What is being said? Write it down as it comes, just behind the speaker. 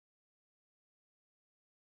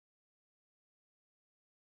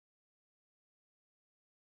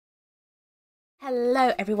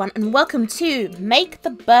Hello everyone and welcome to Make the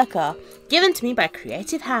Burger, given to me by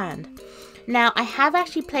Creative Hand. Now I have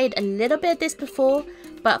actually played a little bit of this before,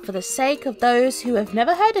 but for the sake of those who have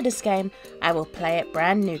never heard of this game, I will play it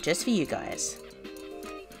brand new just for you guys.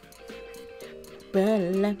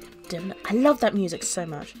 I love that music so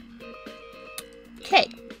much. Okay.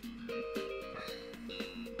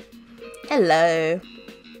 Hello.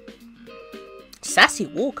 Sassy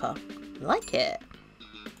Walker. Like it.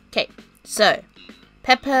 Okay, so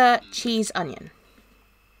pepper, cheese, onion.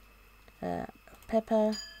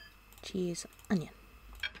 Pepper, cheese, onion.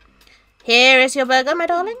 Here is your burger, my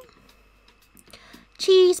darling.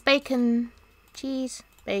 Cheese, bacon,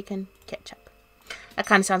 ketchup. That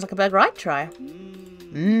kind of sounds like a burger I'd try.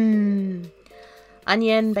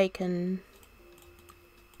 Onion, bacon.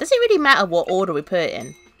 Does it really matter what order we put it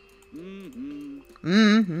in?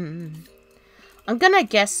 I'm gonna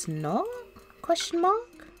guess not? Question mark?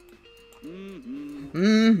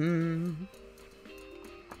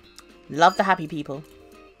 Love the happy people.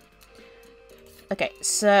 Okay,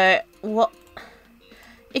 so what?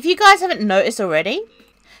 If you guys haven't noticed already,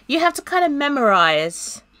 you have to kind of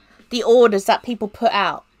memorize the orders that people put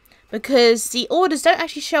out, because the orders don't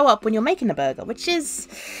actually show up when you're making a burger, which is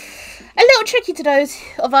a little tricky to those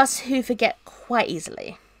of us who forget quite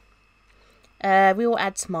easily. We will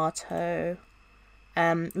add tomato.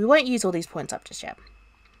 We won't use all these points up just yet.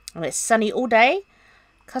 And it's sunny all day.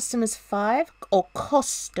 Customers 5 or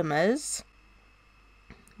customers.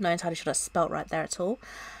 Not entirely sure that's spelt right there at all.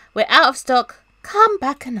 We're out of stock. Come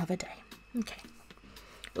back another day. Okay.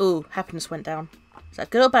 Ooh, happiness went down. Is that a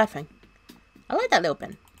good or bad thing? I like that little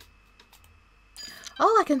bin.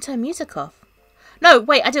 Oh, I can turn music off. No,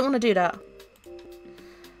 wait, I didn't want to do that.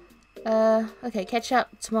 Okay, ketchup,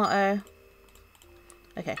 tomato.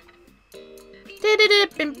 Okay.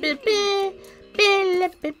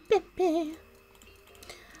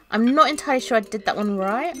 I'm not entirely sure I did that one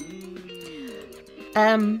right.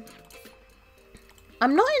 I'm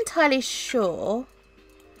not entirely sure.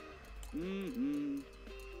 I'm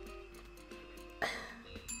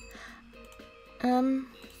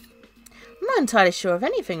not entirely sure of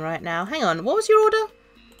anything right now. Hang on, what was your order?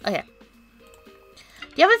 Oh yeah.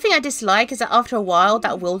 The other thing I dislike is that after a while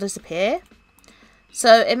that will disappear.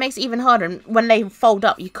 So it makes it even harder. And when they fold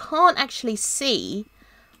up, you can't actually see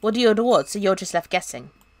what the order was, so you're just left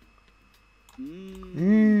guessing.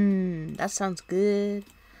 That sounds good.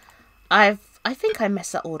 I think I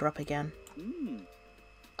messed that order up again.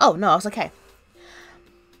 Oh no, I was okay.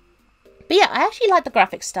 But yeah, I actually like the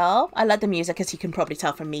graphic style. I like the music, as you can probably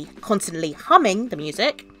tell from me constantly humming the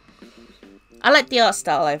music. I like the art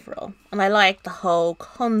style overall, and I like the whole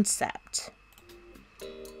concept.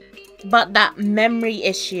 But that memory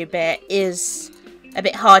issue bit is a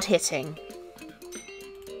bit hard hitting.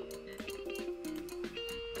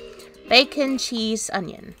 Bacon, cheese,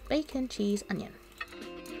 onion. Bacon, cheese, onion.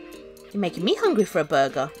 You're making me hungry for a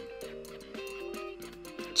burger.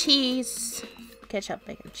 Cheese, ketchup,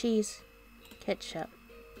 bacon, cheese, ketchup.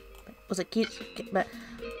 Was it ketchup? It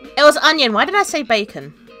was onion. Why did I say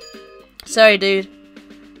bacon? Sorry, dude.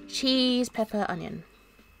 Cheese, pepper, onion.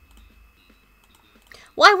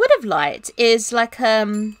 What I would have liked is like I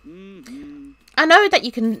know that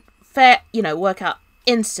you can work out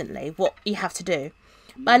instantly what you have to do,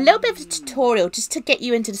 but a little bit of a tutorial just to get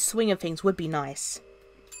you into the swing of things would be nice.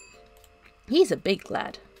 He's a big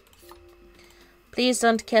lad. Please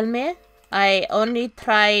don't kill me. I only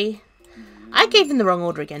try. I gave him the wrong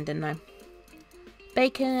order again, didn't I?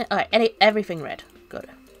 Bacon. Alright, everything red. Good.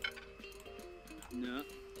 No.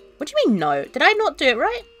 What do you mean no? Did I not do it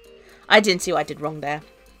right? I didn't see what I did wrong there.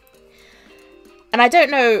 And I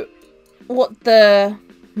don't know what the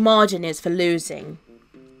margin is for losing.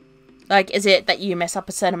 Like, is it that you mess up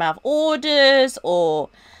a certain amount of orders? Or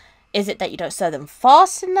is it that you don't serve them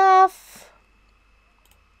fast enough?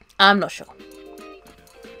 I'm not sure.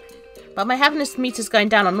 But my happiness meter's going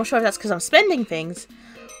down. I'm not sure if that's because I'm spending things,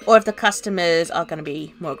 or if the customers are going to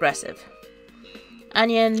be more aggressive.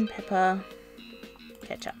 Onion, pepper,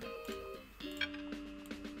 ketchup.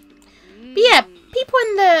 But yeah, people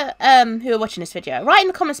in the who are watching this video, write in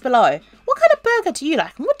the comments below, what kind of burger do you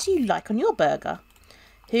like, and what do you like on your burger?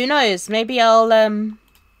 Who knows? Maybe I'll add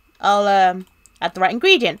the right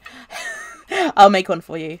ingredient. I'll make one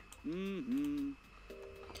for you.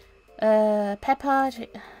 Pepper.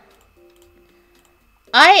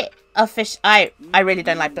 I really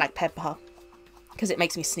don't like black pepper because it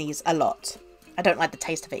makes me sneeze a lot. I don't like the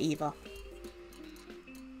taste of it either.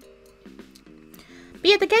 But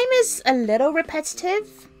yeah, the game is a little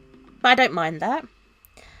repetitive, but I don't mind that.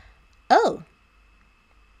 Oh.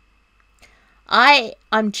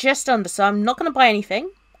 I'm just under, so I'm not going to buy anything.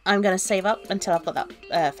 I'm going to save up until I've got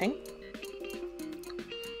that thing.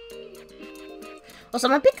 Also,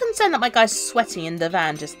 I'm a bit concerned that my guy's sweating in the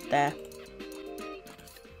van just there.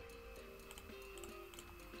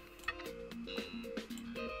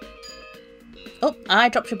 Oh, I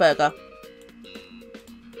dropped your burger.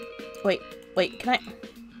 Wait, can I...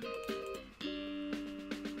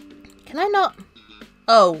 Can I not?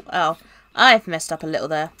 Oh, I've messed up a little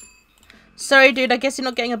there. Sorry, dude, I guess you're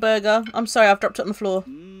not getting a burger. I'm sorry, I've dropped it on the floor.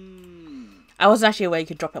 I wasn't actually aware you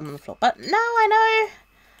could drop it on the floor. But now I know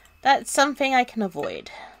that's something I can avoid.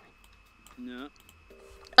 No.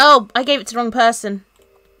 Oh, I gave it to the wrong person.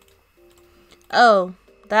 Oh,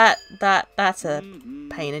 that's a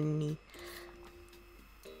pain in the knee.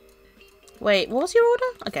 Wait, what was your order?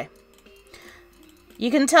 Okay. You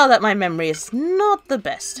can tell that my memory is not the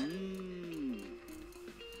best.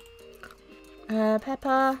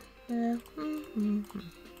 Pepper.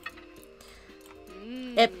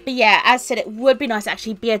 But yeah, as I said, it would be nice to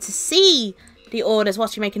actually be able to see the orders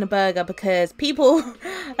whilst you're making a burger, because people, a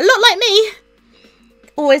lot like me,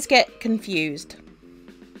 always get confused.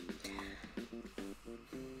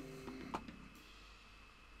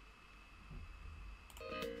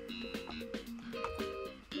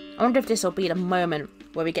 I wonder if this will be the moment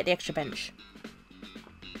where we get the extra bench.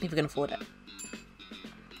 If we can afford it.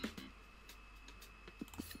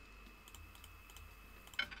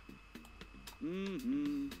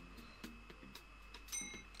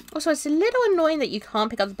 Also, it's a little annoying that you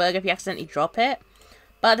can't pick up the burger if you accidentally drop it.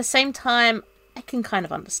 But at the same time, I can kind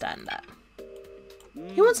of understand that.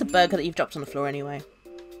 Who wants a burger that you've dropped on the floor anyway?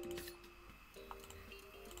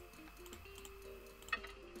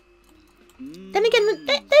 Then again,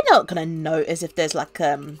 they're not going to notice if there's like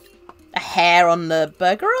a hair on the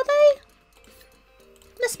burger, are they?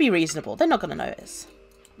 Let's be reasonable. They're not going to notice.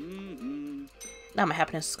 Now my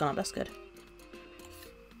happiness has gone up. That's good.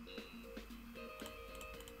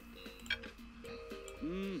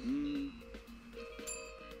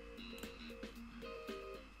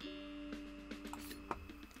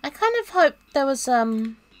 I kind of hope there was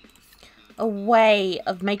a way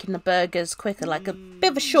of making the burgers quicker, like a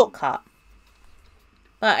bit of a shortcut.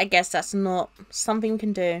 But I guess that's not something we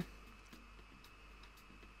can do.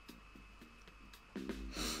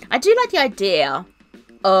 I do like the idea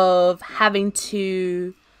of having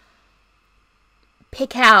to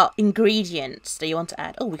pick out ingredients that you want to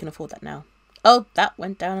add. Oh, we can afford that now. Oh, that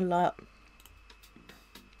went down a lot.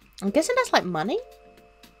 I'm guessing that's like money?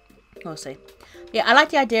 We'll see. Yeah, I like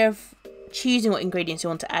the idea of choosing what ingredients you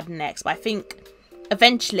want to add next, but I think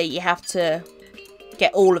eventually you have to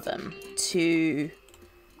get all of them to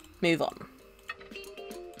move on.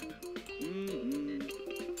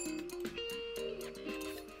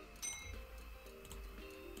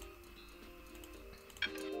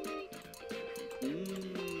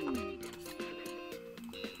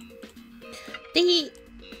 The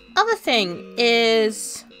other thing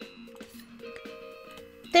is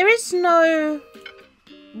there is no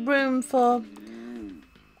room for...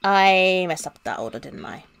 I messed up that order, didn't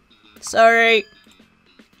I? Sorry.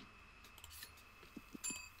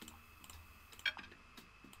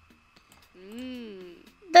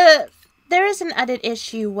 There is an added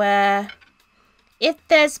issue where if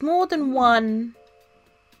there's more than one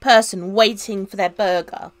person waiting for their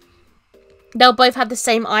burger, they'll both have the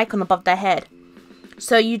same icon above their head.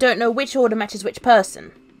 So you don't know which order matches which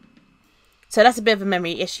person. So that's a bit of a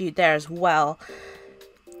memory issue there as well.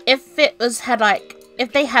 If it was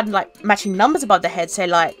if they had like matching numbers above their head, say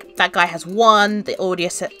like that guy has 1, the order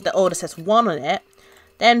says 1 on it,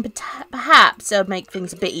 then perhaps it would make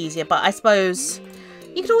things a bit easier. But I suppose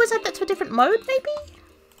you could always add that to a different mode, maybe?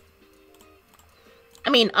 I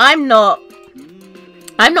mean, I'm not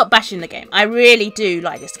bashing the game. I really do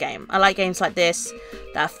like this game. I like games like this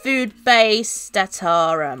that are food-based, that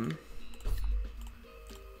are,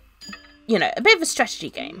 you know, a bit of a strategy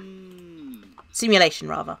game. Simulation,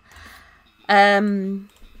 rather. I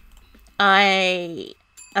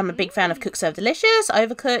am a big fan of Cook Serve Delicious,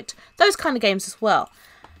 Overcooked, those kind of games as well.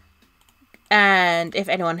 And if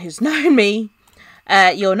anyone who's known me,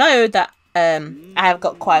 you'll know that I have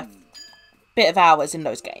got quite a bit of hours in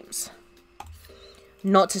those games.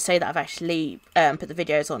 Not to say that I've actually put the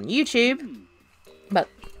videos on YouTube, but,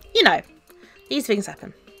 you know, these things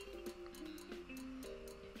happen.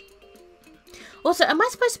 Also, am I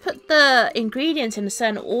supposed to put the ingredients in a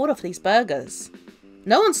certain order for these burgers?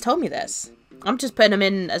 No one's told me this. I'm just putting them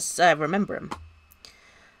in as I remember them.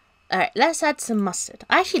 Alright, let's add some mustard.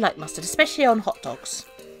 I actually like mustard, especially on hot dogs.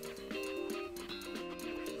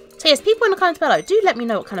 So yes, people in the comments below, do let me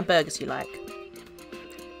know what kind of burgers you like.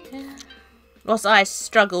 Yeah. whilst I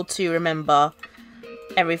struggle to remember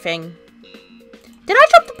everything. Did I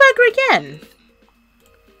drop the burger again?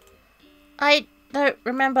 I don't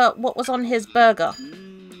remember what was on his burger.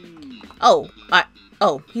 Oh,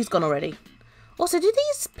 he's gone already. Also, do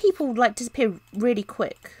these people like disappear really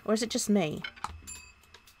quick, or is it just me?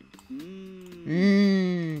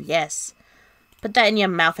 Yes. Put that in your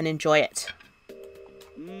mouth and enjoy it.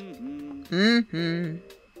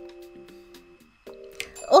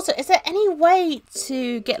 Also, is there any way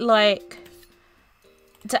to get like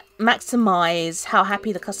to maximize how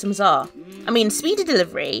happy the customers are? I mean, speedy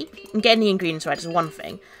delivery and getting the ingredients right is one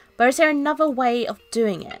thing, but is there another way of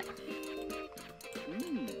doing it?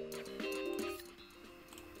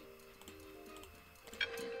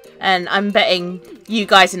 And I'm betting you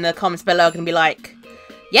guys in the comments below are going to be like,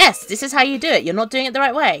 yes, this is how you do it. You're not doing it the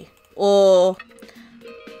right way. Or,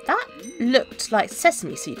 that looked like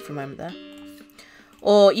sesame seed for a moment there.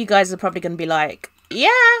 Or you guys are probably going to be like,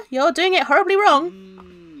 yeah, you're doing it horribly wrong.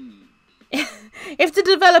 If the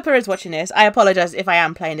developer is watching this, I apologize if I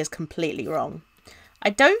am playing this completely wrong.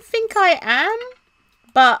 I don't think I am.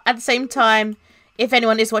 But at the same time, if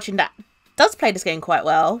anyone is watching that does play this game quite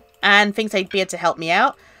well and thinks they'd be able to help me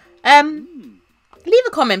out, leave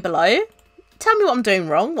a comment below. Tell me what I'm doing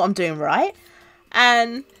wrong, what I'm doing right,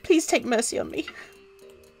 and please take mercy on me.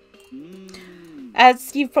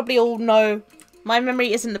 As you probably all know, my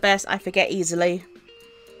memory isn't the best. I forget easily.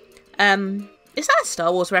 Is that a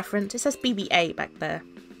Star Wars reference? It says BB-8 back there.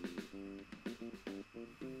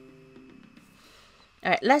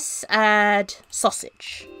 Alright, let's add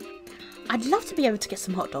sausage. I'd love to be able to get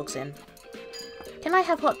some hot dogs in. Can I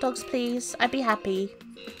have hot dogs, please? I'd be happy.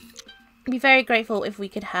 I'd be very grateful if we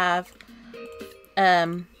could have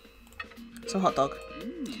some hot dog.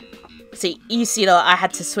 See, you see that I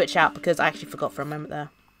had to switch out because I actually forgot for a moment there.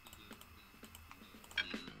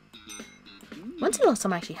 When's the last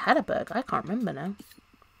time I actually had a burger? I can't remember now.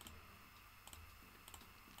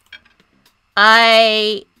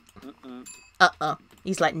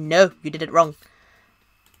 He's like, no, you did it wrong.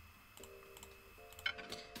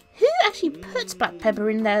 Who actually puts black pepper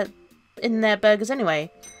in their burgers anyway?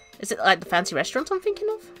 Is it like the fancy restaurants I'm thinking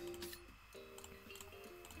of?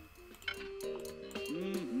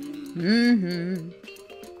 It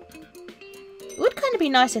would kind of be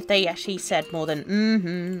nice if they actually said more than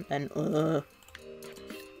and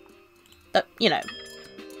you know.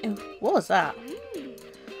 Ew, what was that?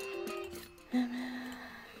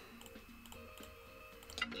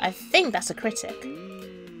 I think that's a critic.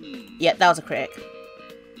 Yeah, that was a critic.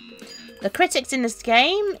 The critics in this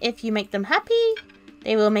game, if you make them happy,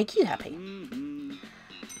 they will make you happy.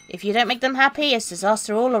 If you don't make them happy, it's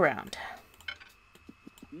disaster all around.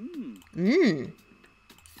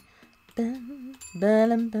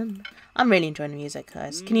 I'm really enjoying the music,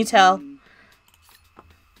 guys. Can you tell?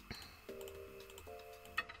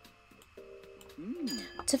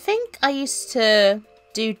 To think I used to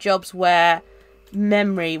do jobs where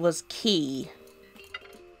memory was key.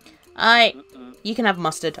 You can have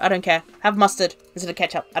mustard. I don't care. Have mustard instead of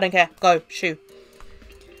ketchup. I don't care. Go. Shoo.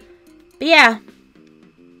 But yeah.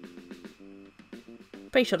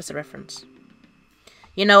 Pretty sure that's a reference.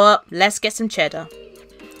 You know what? Let's get some cheddar.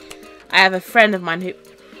 I have a friend of mine who...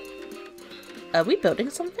 Are we building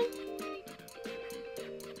something?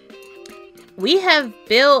 We have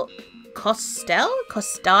built Castile?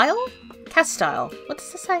 What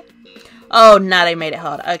does this say? Oh, now they made it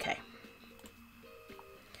hard. Okay.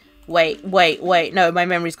 Wait. No, my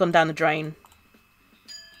memory's gone down the drain.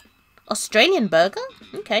 Australian burger?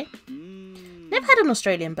 Okay. Never had an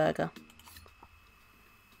Australian burger.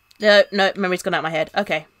 No, memory's gone out of my head.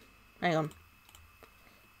 Okay. Hang on.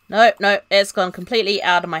 No, it's gone completely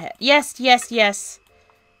out of my head. Yes.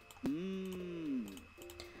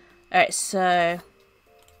 Alright, so...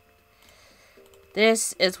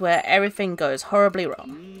 This is where everything goes horribly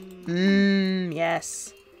wrong.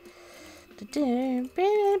 Yes. I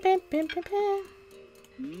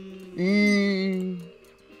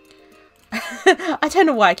don't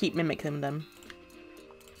know why I keep mimicking them.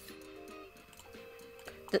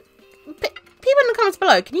 People in the comments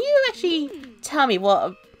below, can you actually tell me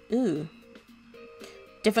what... Ooh.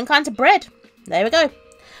 Different kinds of bread. There we go.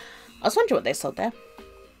 I was wondering what they sold there.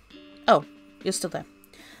 Oh, you're still there.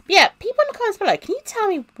 But yeah, people in the comments below, can you tell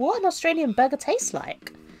me what an Australian burger tastes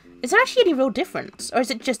like? Is there actually any real difference? Or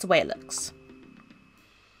is it just the way it looks?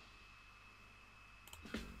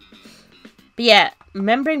 But yeah,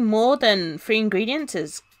 remembering more than 3 ingredients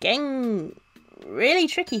is getting really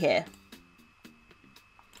tricky here.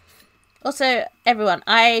 Also, everyone,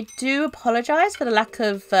 I do apologise for the lack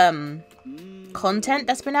of content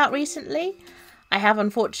that's been out recently. I have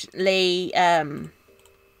unfortunately been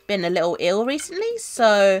a little ill recently,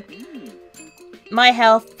 so my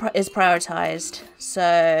health is prioritized.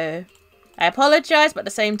 So I apologize, but at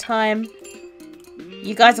the same time,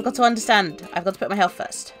 you guys have got to understand, I've got to put my health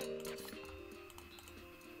first.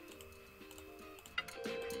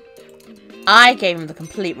 I gave him the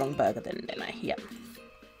complete wrong burger then, didn't I? Yep.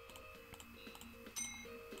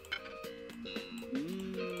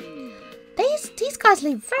 These guys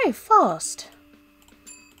leave very fast.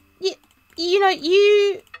 You know,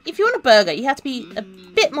 if you want a burger, you have to be a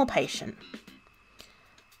bit more patient.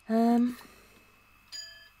 I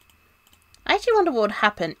actually wonder what would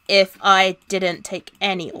happen if I didn't take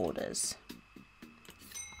any orders.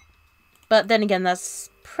 But then again, that's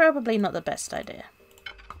probably not the best idea.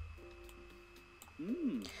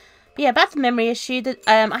 But yeah, about the memory issue, that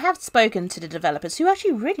I have spoken to the developers, who are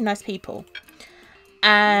actually really nice people.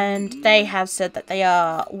 And they have said that they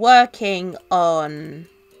are working on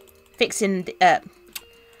fixing,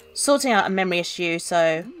 sorting out a memory issue,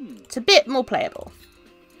 so it's a bit more playable.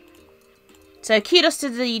 So kudos to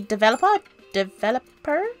the developer, because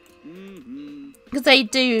they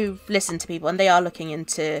do listen to people and they are looking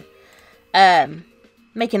into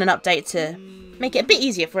making an update to make it a bit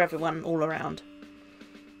easier for everyone all around.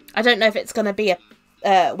 I don't know if it's going to be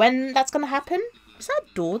a when that's going to happen. Is that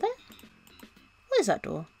a door there? What is that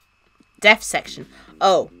door? Deaf section.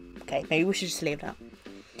 Oh, okay. Maybe we should just leave that.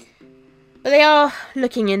 But they are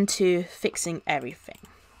looking into fixing everything.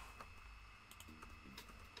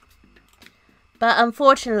 But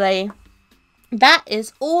unfortunately, that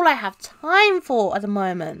is all I have time for at the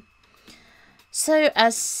moment. So,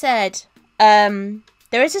 as said, there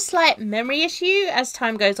is a slight memory issue as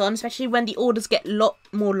time goes on, especially when the orders get a lot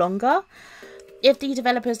more longer. If the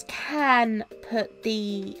developers can put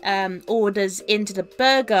the orders into the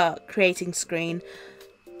burger creating screen,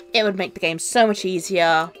 it would make the game so much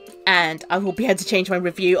easier, and I will be able to change my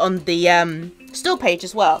review on the store page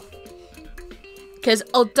as well. Because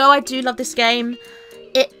although I do love this game,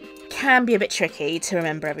 it can be a bit tricky to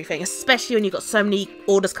remember everything, especially when you've got so many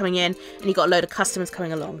orders coming in and you've got a load of customers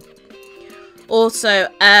coming along. Also,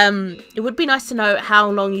 it would be nice to know how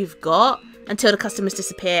long you've got until the customers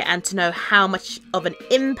disappear, and to know how much of an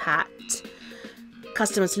impact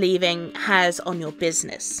customers leaving has on your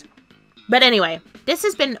business. But anyway, this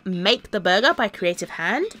has been Make the Burger by Creative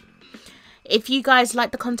Hand. If you guys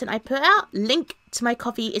like the content I put out, link to my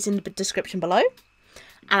coffee is in the description below.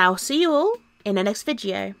 And I'll see you all in the next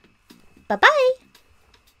video. Bye bye!